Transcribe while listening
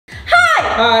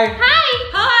Hi! Hi!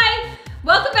 Hi!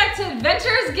 Welcome back to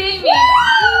Adventures Gaming.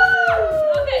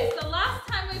 Okay, so last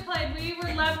time we played, we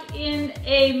were left in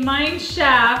a mine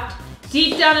shaft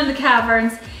deep down in the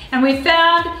caverns, and we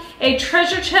found a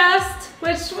treasure chest,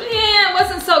 which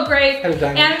wasn't so great.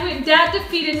 And Dad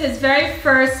defeated his very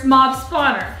first mob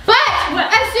spawner. But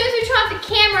as soon as we turned off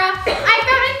the camera, I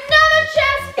found another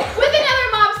chest with another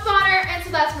mob spawner, and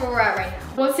so that's where we're at right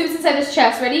now. Let's see what's inside this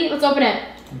chest. Ready? Let's open it.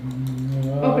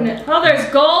 Open it. Oh, there's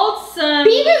gold, some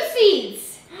beetroot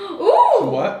seeds. Ooh.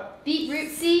 What? Beetroot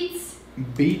seeds.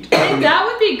 That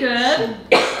would be good.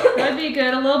 That'd be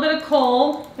good. A little bit of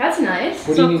coal. That's nice.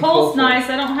 So coal's nice.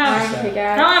 I don't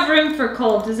have room for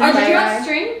coal. Does it? Do you want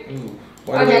string?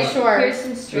 Okay, sure. Here's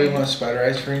some Do string. you want spider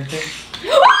eyes for anything?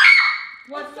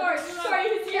 What? Sorry,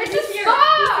 he's here. He's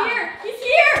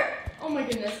here. Oh my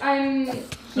goodness.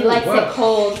 He likes it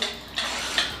cold.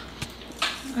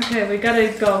 Okay, we gotta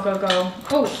go.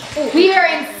 Oh. We are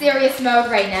in serious mode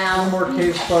right now. No more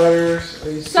cave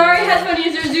spiders. Sorry, headphone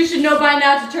users, you should know by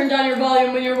now to turn down your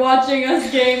volume when you're watching us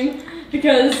game,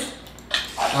 because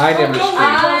I never scream.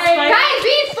 Guys,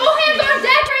 we need full hands on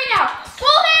deck right now.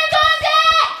 Full hands on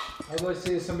deck. How do I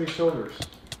see somebody's shoulders?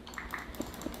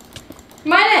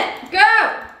 mine it,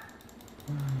 go!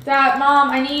 Dad,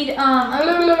 Mom, I need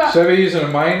Should I be using a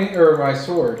mining or my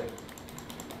sword?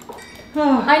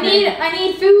 I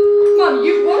need food. Mom,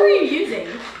 what were you using?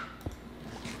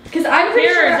 Because I'm pretty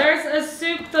sure. There's a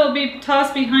soup that'll be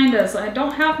tossed behind us. I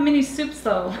don't have many soups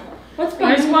though. What's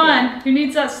behind There's one. Who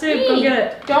needs that soup? Me. Go get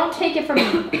it. Don't take it from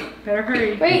me. Better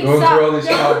hurry. Wait, Going stop. through all these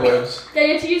cobwebs. Yeah,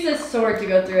 you have to use this sword to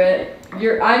go through it.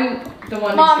 I'm the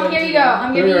one who's Mom, going here through you go. them.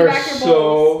 I'm giving you There are back your bowls.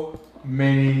 so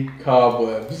many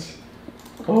cobwebs.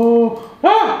 Oh!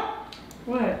 Ah!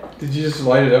 What? Did you just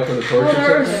light it up with a torch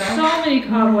There or are something? so many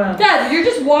cobwebs. Dad, you're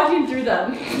just walking through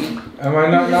them. Am I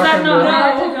not Is that knocking not them down?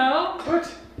 hard to go?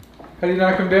 What? How do you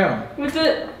knock them down? With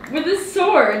the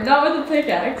sword, not with the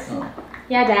pickaxe. Oh.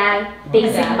 Yeah, Dad.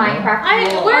 Basic Dad.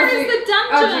 Minecraft rules. Where is the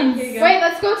dungeon? Here you go. Wait,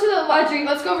 let's go to the Audrey.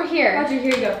 Let's go over here. Audrey,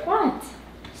 here you go. What?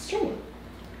 String.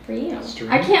 For you. String?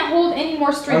 I can't hold any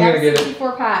more string. I'm I gonna have get a it.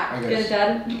 64 pack. Get it,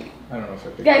 Dad. I don't know if I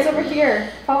picked Guys, it. over here.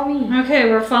 Follow me. Okay,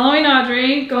 we're following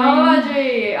Audrey. Going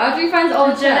Audrey. Audrey finds all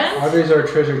the chests. Audrey's our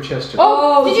treasure chester.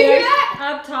 Oh, did you hear there's-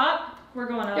 that? up top. We're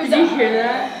going up. Did you hear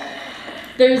that?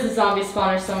 There's a zombie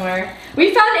spawner somewhere.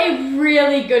 We found a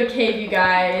really good cave, you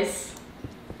guys.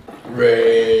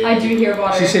 Ray. I do hear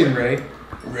water. She said Ray.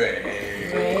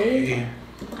 Ray.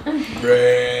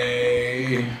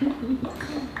 Ray.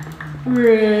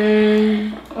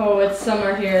 Ray. Oh, it's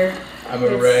somewhere here. I'm a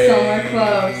It's Ray. somewhere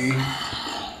close.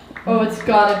 Oh, it's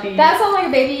gotta be. That sounds like a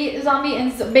baby zombie,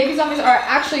 and baby zombies are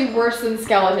actually worse than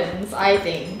skeletons, I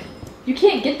think. You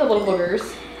can't get the little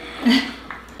boogers.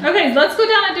 Okay, let's go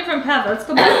down a different path. Let's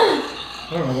go back. I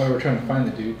don't know why we're trying to find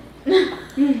the dude.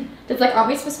 It's like, aren't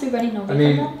we supposed to be running away I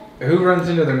mean, from them? who runs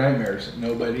into their nightmares?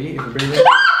 Nobody. Everybody runs.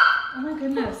 Oh my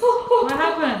goodness. What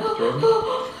happened? Jordan?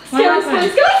 What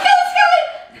happened?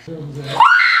 Skeleton!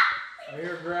 I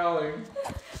hear growling.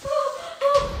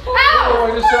 Ow! Oh,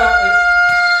 I just saw it.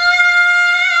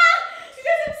 You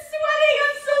guys, I'm sweating.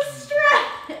 I'm so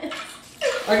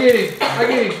stressed. I get him. I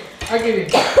get him. I get him.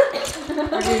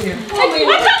 I get him. Oh my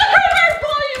Watch God. out, the creeper's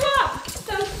blowing you up!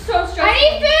 So stressful. I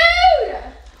need food!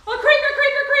 Oh, creeper!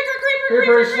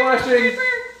 Creeper is flashing.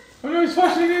 Oh no, he's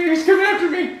flashing me. He's coming after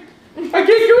me. I can't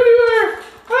go anywhere.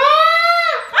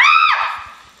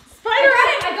 Spider!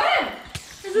 I got him.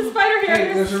 There's a spider here.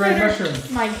 Hey, there's a red mushroom.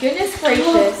 My goodness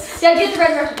gracious. Yeah, get the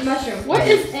red mushroom. What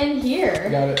is in here?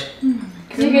 Got it.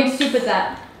 You make soup with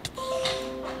that.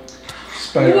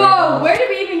 Spider. Whoa, where did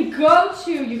we even go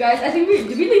to, you guys? I think did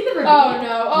we leave the ravine? Oh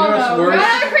no, oh You know what's no. worse?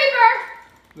 Another creeper!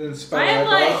 Then I spider. am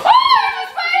like, Oh, there's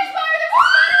a spider spawn! There's a spider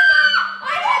spawn!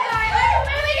 I'm gonna die! I'm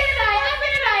literally gonna die! I'm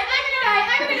gonna die! I'm gonna die!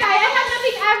 I'm gonna die! I have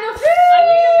nothing! I have no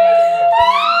food!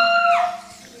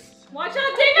 watch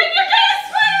out, David! You're getting a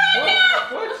spider right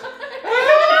now! What?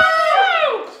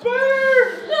 Spider!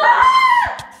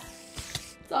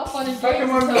 It's all fun and How games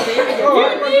come I'm until David gets Oh, You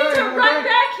I'm need dying, to I'm run dying.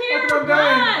 back here! How come I'm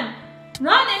dying? Run!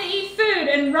 Run and eat food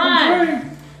and I'm run!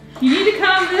 trying. You need to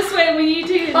come this way. We need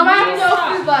to. Mom, I have no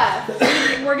stop. food left.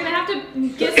 We're gonna have to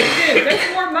get some food.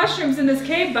 There's more mushrooms in this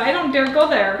cave, but I don't dare go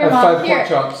there. I have Mom, 5 here. pork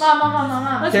chops.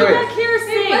 Mom. Let's Okay, go wait. back here,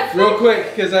 safe. Real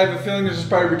quick, because I have a feeling there's a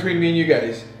spider between me and you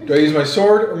guys. Do I use my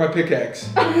sword or my pickaxe?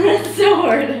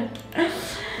 Sword.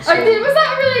 Was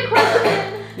that really a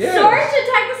question? Yes. Sword to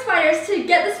attack the spiders. To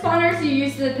get the spawners, you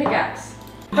use the pickaxe.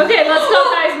 Okay, let's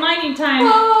go, guys. Mining time.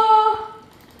 Oh.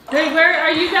 Hey, where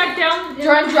are you back down?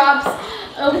 Jordan drops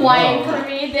a wine for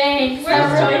me. Thanks. Where's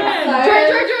I'm really Jordan?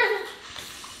 excited.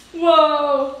 Jordan.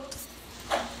 Whoa.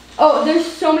 Oh, there's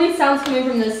so many sounds coming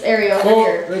from this area over Oh,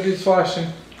 here. that dude's flashing.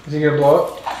 Is he gonna blow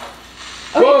up?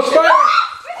 Okay. Whoa, spider!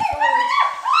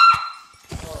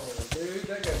 Oh, dude,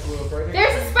 that guy blew up right now.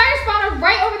 There's a spider spawner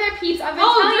right over there, peeps. I've been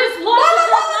telling there's you. lots of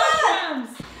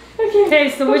mushrooms. Okay,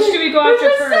 so which do we go after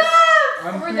first?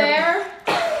 Over there.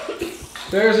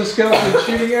 There's a skeleton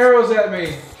shooting arrows at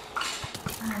me.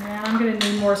 Oh man, I'm gonna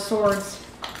need more swords.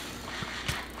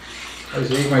 I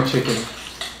just ate my chicken.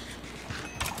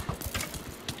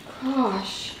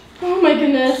 Gosh. Oh my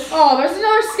goodness. Oh, there's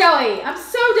another skelly. I'm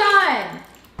so done.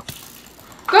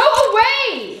 Go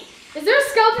away. Is there a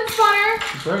skeleton spawner?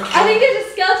 That's right. I think there's a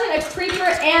skeleton, a creeper,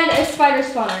 and a spider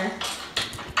spawner.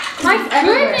 My It's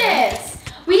everywhere. goodness.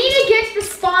 We need to get to the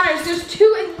spawners. There's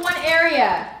 2 in one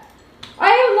area. I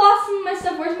have lost some of my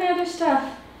stuff. Where's my other stuff?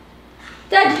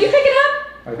 Dad, did you pick it up?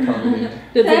 I probably did.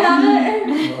 Did I have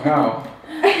it? Well, how?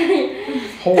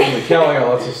 Holy cow, I got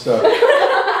lots of stuff.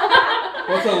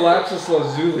 What's a lapis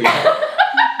lazuli? Lazuli?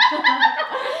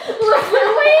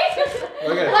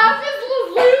 Look at Lapis I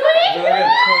lazuli? got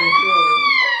 22 of them.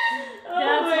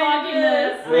 That's my logging the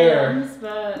There. items,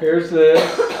 but Here's this.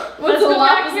 What's let's a go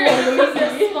back lapis here to the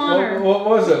lazuli? spawner. What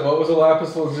was it? What was a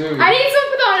lapis lazuli? I need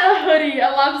someone to put on a hoodie. A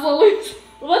lapis lazuli.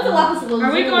 What's a lapis lazuli?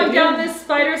 Are we going down this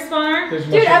spider spawner? There's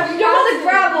Dude, I'm mushrooms. done with the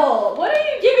gravel. What are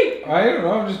you giving? I don't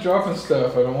know. I'm just dropping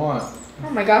stuff I don't want. Oh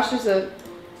my gosh, there's a...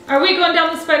 Are we going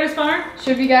down the spider spawner?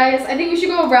 Should we, guys? I think we should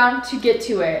go around to get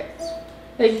to it.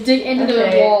 Like, dig into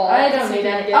the wall. I don't so need we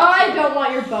can that. get Oh, to I it. don't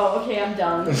want your bow. Okay, I'm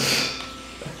done.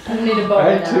 I don't need a bow I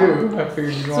right had now. 2. I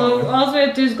figured you'd want So one. all we have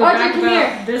to do is go Audrey, back come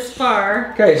about this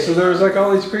far. Okay, so there was like all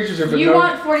these creatures here, but You no.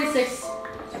 want 46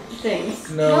 things.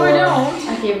 No, No, I don't.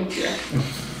 I gave them to you.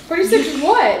 46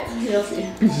 what? You'll see.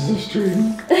 Pieces of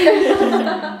string. Are you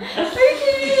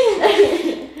kidding me?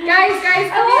 Guys, I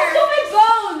come lost here. all my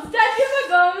bones. Dad, give my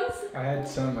bones. I had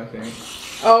some, I think.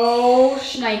 Oh,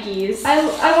 shnikes. I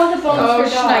want the bones Oh, for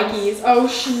dogs. shnikes. Oh,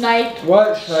 snike.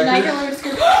 What? Schnikeroo.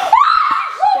 Spider!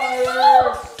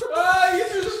 Ah, you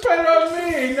threw the spider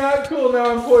on me! Not cool, now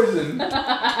I'm poisoned.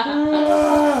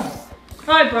 Ah.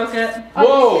 Oh, I broke it.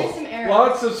 Oh, here's some Whoa! arrows.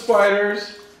 Lots of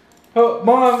spiders. Oh,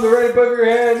 Mom, they're right above your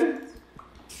head.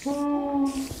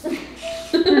 Oh.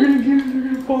 They're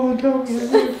gonna fall on top of me.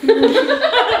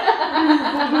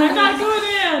 I'm not going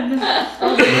in.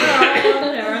 Oh, they're right up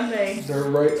there, aren't they? They're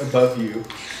right above you.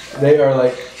 They are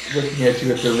like looking at you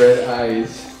with their red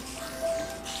eyes.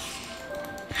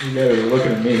 You guys are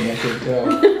looking at me, I can tell.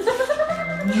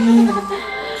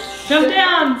 Jump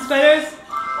down, spiders.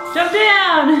 Jump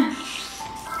down.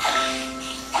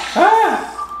 Ah!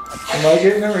 Am I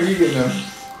getting them or are you getting them?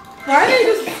 Why are they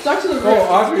just stuck to the Oh, roof?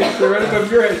 Audrey, they're right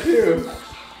above your head too.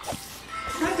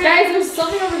 Guys, there's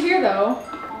something over here though.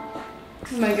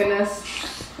 Oh my goodness.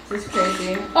 This is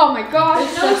crazy. Oh my gosh,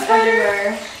 There's another stuff spider.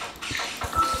 everywhere.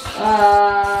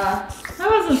 That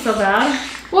wasn't so bad.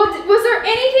 Well, was there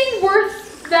anything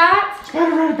worth that?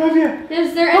 Spider right above you.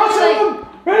 Is there Lots any of like... them!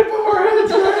 Right above our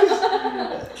heads,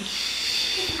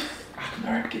 guys! I'm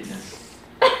not getting this.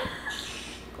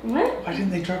 What? Why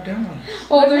didn't they drop down on us?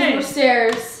 Oh, there's Okay. more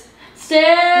stairs. It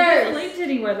Stairs! didn't lead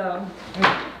anywhere though.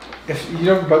 If you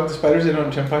don't bug the spiders, they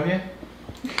don't jump on you?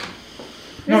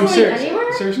 No, I'm There's serious. one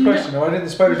anywhere? Serious question. Why didn't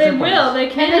the spiders They jump on will, us? they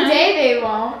In can. the day, they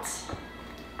won't.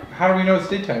 How do we know it's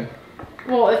daytime?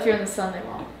 Well, if you're in the sun, they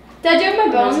won't. Dad, do you have my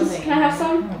There's bones? something. Can I have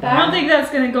some I back? don't think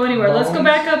that's gonna go anywhere. Let's go Bones?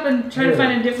 back up and try to Really?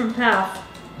 find a different path.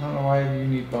 I don't know why you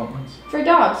need bones. For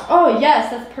dogs. Oh, yes,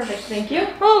 that's perfect. Thank you.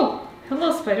 Oh,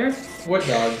 hello, spider. What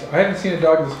dogs? I haven't seen a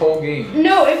dog this whole game.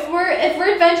 No, if we're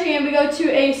adventuring and we go to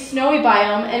a snowy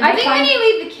biome and I we think find, we need to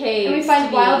leave the cave. and we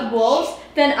find wild wolves,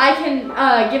 then I can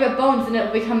give it bones and it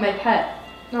will become my pet.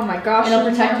 Oh my gosh. And it'll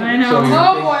protect I me. know. So you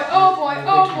Oh think- boy, oh boy,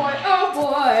 oh boy, oh I'm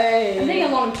boy.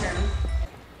 thinking long term.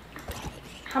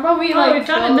 How about we Oh, like we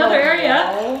found build another a area.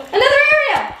 wall? Another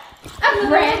area! A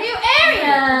brand new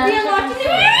area. We unlocked a new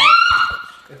area!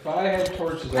 If I had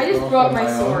torches, I I'd just go broke off on my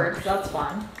own, sword. That's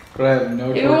fun. But I have no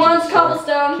torches. Who wants so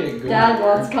cobblestone? I can't go Dad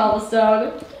anywhere. wants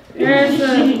cobblestone. There's a...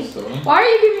 So, Why are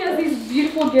you giving us these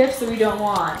beautiful gifts that we don't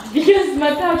want? Because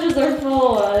my pouches are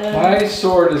full. my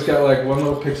sword has got like one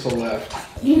little pixel left.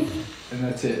 And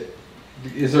that's it.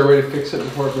 Is there a way to fix it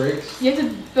before it breaks? You have to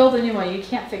build a new one. You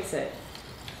can't fix it.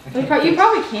 You probably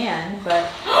can, but.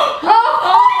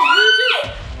 Oh!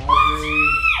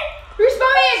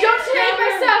 Respawn me in! Don't take my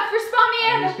stuff! Respawn me I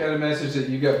in! just got a message that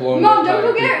you got blown Mom, up don't by go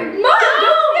a get her. creeper. Mom, don't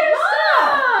go get her stuff!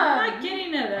 I'm Stop! not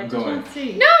getting it. I I'm just going. want to see.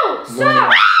 No! I'm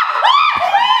Stop!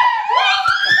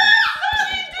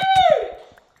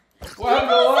 What happened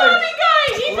to the lights? guy!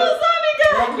 Evil What? zombie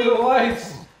What happened to the lights?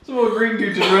 Some little green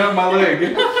dude just ran up my leg.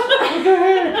 What the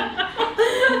heck?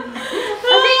 I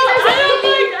think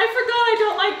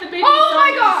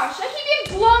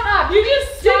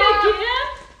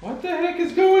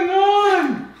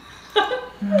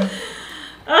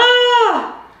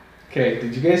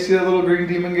see that little green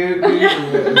demon dude? Oh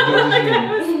my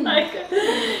god, it was like,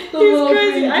 he's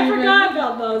crazy. I forgot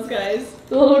about those guys.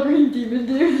 The little green demon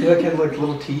dude. He like had like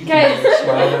little teeth. Guys, and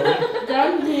smiled at me.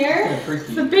 down here. Kinda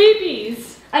freaky. The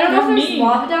babies. I don't know if there's mean.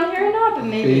 lava down here or not, but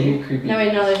maybe. Baby creepy. No,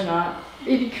 wait, no, there's not.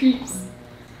 Baby creeps.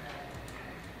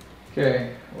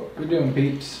 Okay, what we doing,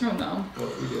 peeps? Oh no.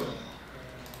 What we doing?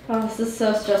 Oh, this is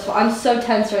so stressful. I'm so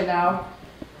tense right now.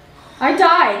 I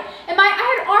died. And I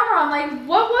had armor on. Like,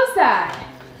 what was that?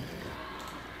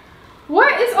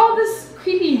 What is all this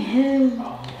creepy?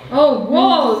 Oh,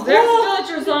 whoa, there's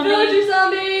villager zombies. Villager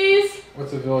zombies!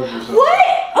 What's a villager?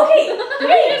 What? Okay, Did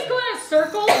we just go in a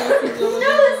circle? no,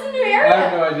 this is a new I area.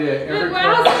 have no idea. Every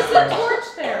How corner is is the torch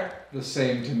there? the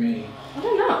same to me. I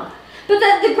don't know. But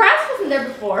the grass wasn't there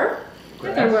before.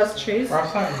 There was trees. We're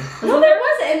outside. No, there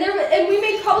wasn't. And we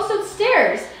made cobblestone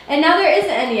stairs. And now there isn't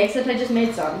any, except I just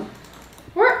made some.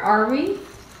 Where are we?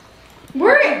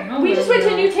 We just went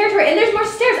to a new territory, and there's more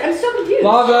stairs. I'm so confused.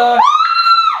 Lava!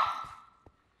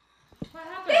 What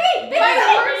happened? Baby,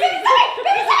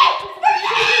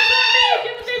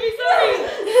 Get the baby zombie!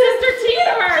 Sister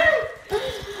teamwork!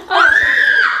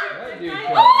 That dude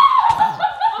killed me.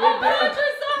 Oh, villager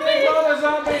Big zombie! Mama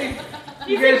zombie!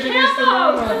 He's You guys in are used to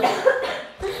camo. Mama.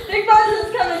 Big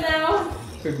Bonzo's coming now.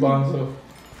 Big Bonzo.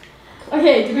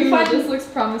 Okay, did we find this looks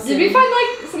promising. Did we find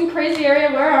like some crazy area?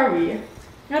 Where are we?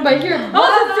 Yeah, but here. Oh,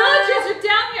 the villagers are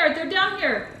down here. They're down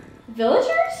here.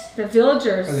 Villagers? The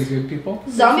villagers. Are they good people?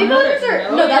 Zombie another- villagers?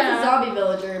 Or oh, no, that's yeah. a zombie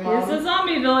villager, Mom. Here's a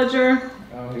zombie villager.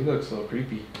 Oh, he looks a little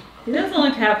creepy. He doesn't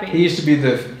look He happy. used to be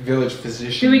the village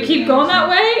physician. Do we but keep now going he's that not.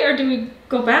 way or do we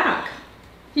go back?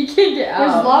 You can't get out.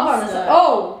 There's lava on this side.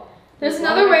 Oh! There's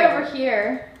another way over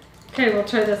here. Okay, we'll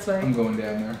try this way. I'm going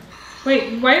down there.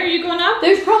 Wait, why are you going up?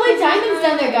 There's probably diamonds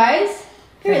down there, guys.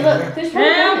 Here, look. There's probably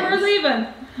Yeah, we're diamonds. leaving.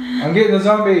 I'm getting the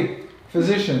zombie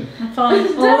physician. I'm falling.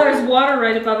 Oh, there's water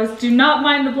right above us. Do not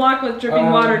mind the block with dripping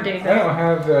water, David. I don't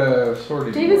have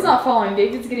sorted. David's not following.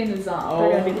 David's getting the zombie.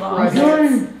 They're gonna be lost. I got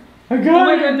him. I Oh got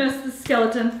my him. goodness, the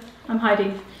skeleton. I'm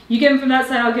hiding. You get him from that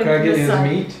side, I'll get Can I him from get this his side.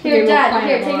 meat? Here, Okay, we'll Dad. find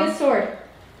Here, him, take Mom. this sword.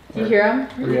 Do you hear him?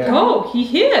 Where you at? Oh, he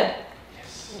hid.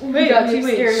 We got too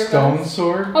wait. scared of Stone us.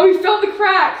 sword? Oh, we found the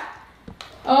crack.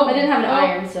 Oh, I didn't have an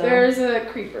iron, so. There's a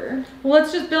creeper. Well,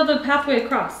 let's just build a pathway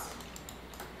across.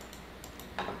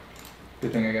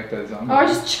 Good thing I got that zombie. Oh, I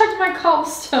just checked my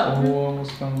cobblestone. Oh,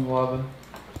 almost found the lava.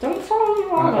 Don't fall in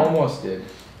the I lava. almost did.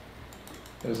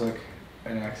 It was like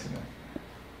an accident.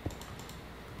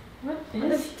 What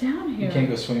What is down You here? can't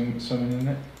go swimming in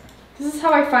it. This is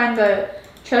how I find the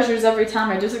treasures every time.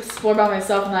 I just explore by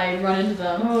myself and I run into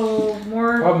them. Oh,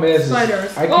 more Problem is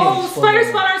spiders. I can't Oh, explore spider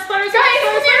them. spawner, spider Guys, spawner,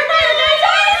 come here, spider guys,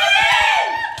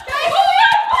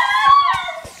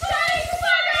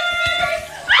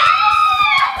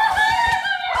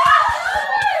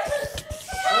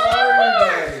 Where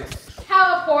are you guys?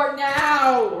 Teleport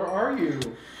now. Where are you?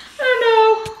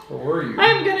 I Where were you? don't know.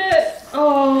 I'm gonna.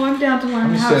 Oh, I'm down to one I'm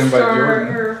and a just half standing by star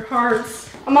Jordan. or hearts.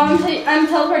 Mom, I'm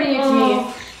teleporting you to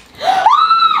me.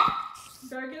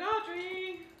 Better get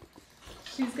Audrey.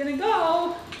 She's gonna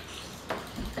go.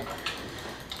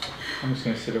 I'm just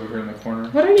gonna sit over here in the corner.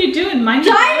 What are you doing? Mine.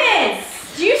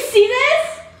 Diamonds! Do you see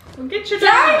this? Well, get your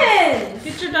diamonds. Diamonds!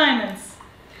 Get your diamonds.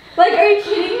 Like, are you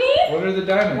kidding me? What are the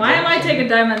diamonds? Why am I taking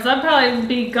diamonds? I'd probably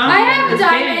be gone. I from have this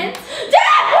diamonds.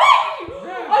 Dad, wait!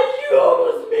 Oh, you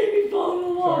almost made me fall in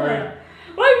the water. Sorry.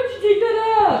 Why would you take that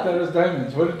I out? thought it was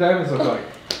diamonds. What do diamonds look like? game.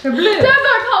 They're blue. There's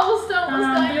our cobblestone was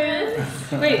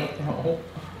diamonds. Wait. No.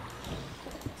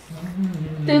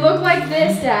 They look like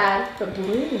this, Dad. But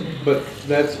blue. But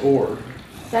that's ore.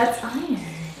 That's iron.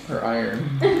 Or iron.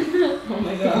 Oh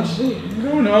my gosh. I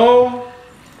don't know.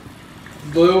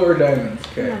 Blue or diamonds?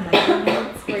 Okay. Oh my god,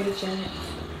 that's raging.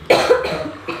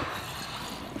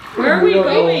 Where are we We don't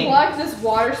know. going? Plug this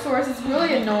water source. It's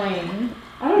really annoying.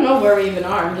 I don't know where we even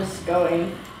are. I'm just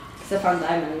going. Because I found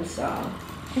diamonds, so.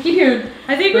 I keep hearing.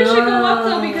 I think we should go up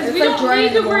though because It's we like don't dry need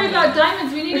in to the worry morning. about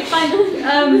diamonds. We need to find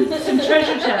some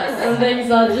treasure chests. Oh,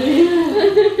 thanks, Audrey.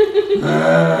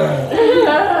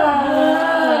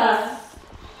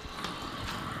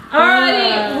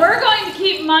 Alrighty, we're going to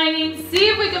keep mining, see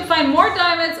if we can find more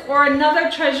diamonds or another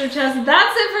treasure chest.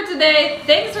 That's it for today.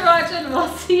 Thanks for watching. We'll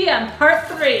see you on part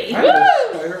 3. I have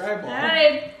a spider eyeball.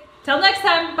 Alright, till next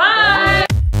time. Bye.